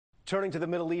Turning to the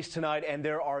Middle East tonight, and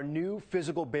there are new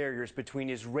physical barriers between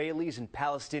Israelis and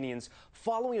Palestinians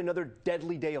following another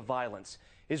deadly day of violence.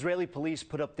 Israeli police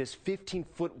put up this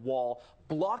 15-foot wall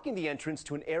blocking the entrance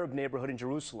to an Arab neighborhood in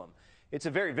Jerusalem. It's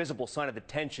a very visible sign of the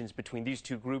tensions between these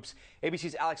two groups.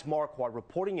 ABC's Alex Marquardt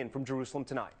reporting in from Jerusalem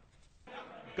tonight.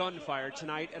 Gunfire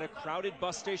tonight at a crowded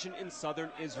bus station in southern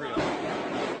Israel.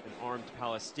 An armed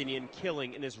Palestinian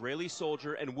killing an Israeli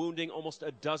soldier and wounding almost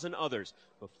a dozen others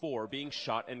before being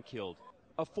shot and killed.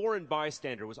 A foreign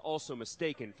bystander was also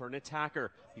mistaken for an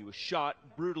attacker. He was shot,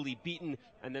 brutally beaten,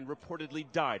 and then reportedly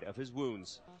died of his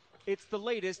wounds. It's the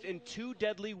latest in 2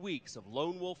 deadly weeks of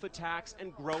lone wolf attacks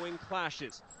and growing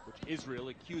clashes, which Israel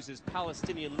accuses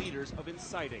Palestinian leaders of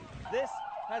inciting. This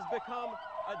has become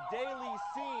a daily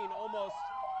scene almost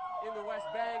in the West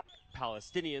Bank.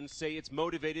 Palestinians say it's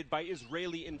motivated by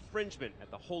Israeli infringement at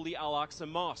the Holy Al-Aqsa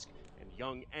Mosque and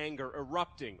young anger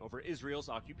erupting over Israel's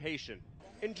occupation.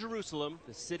 In Jerusalem,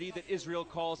 the city that Israel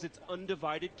calls its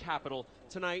undivided capital,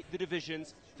 tonight the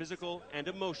divisions, physical and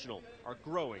emotional, are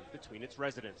growing between its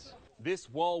residents. This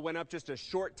wall went up just a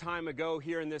short time ago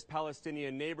here in this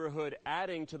Palestinian neighborhood,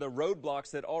 adding to the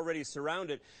roadblocks that already surround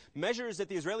it. Measures that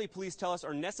the Israeli police tell us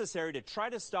are necessary to try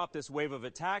to stop this wave of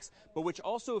attacks, but which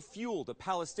also fuel the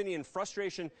Palestinian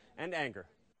frustration and anger.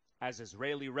 As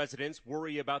Israeli residents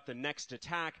worry about the next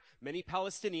attack, many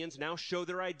Palestinians now show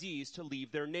their IDs to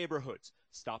leave their neighborhoods.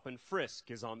 Stop and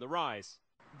frisk is on the rise.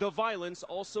 The violence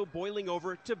also boiling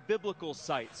over to biblical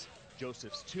sites.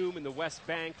 Joseph's tomb in the West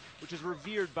Bank, which is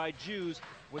revered by Jews,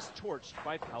 was torched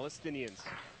by Palestinians.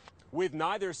 With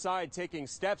neither side taking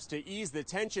steps to ease the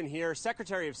tension here,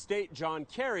 Secretary of State John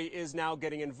Kerry is now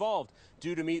getting involved,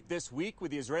 due to meet this week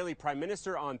with the Israeli Prime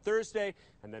Minister on Thursday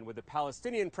and then with the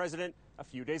Palestinian president a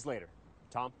few days later.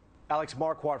 Tom? Alex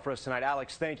Marquardt for us tonight.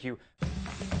 Alex, thank you.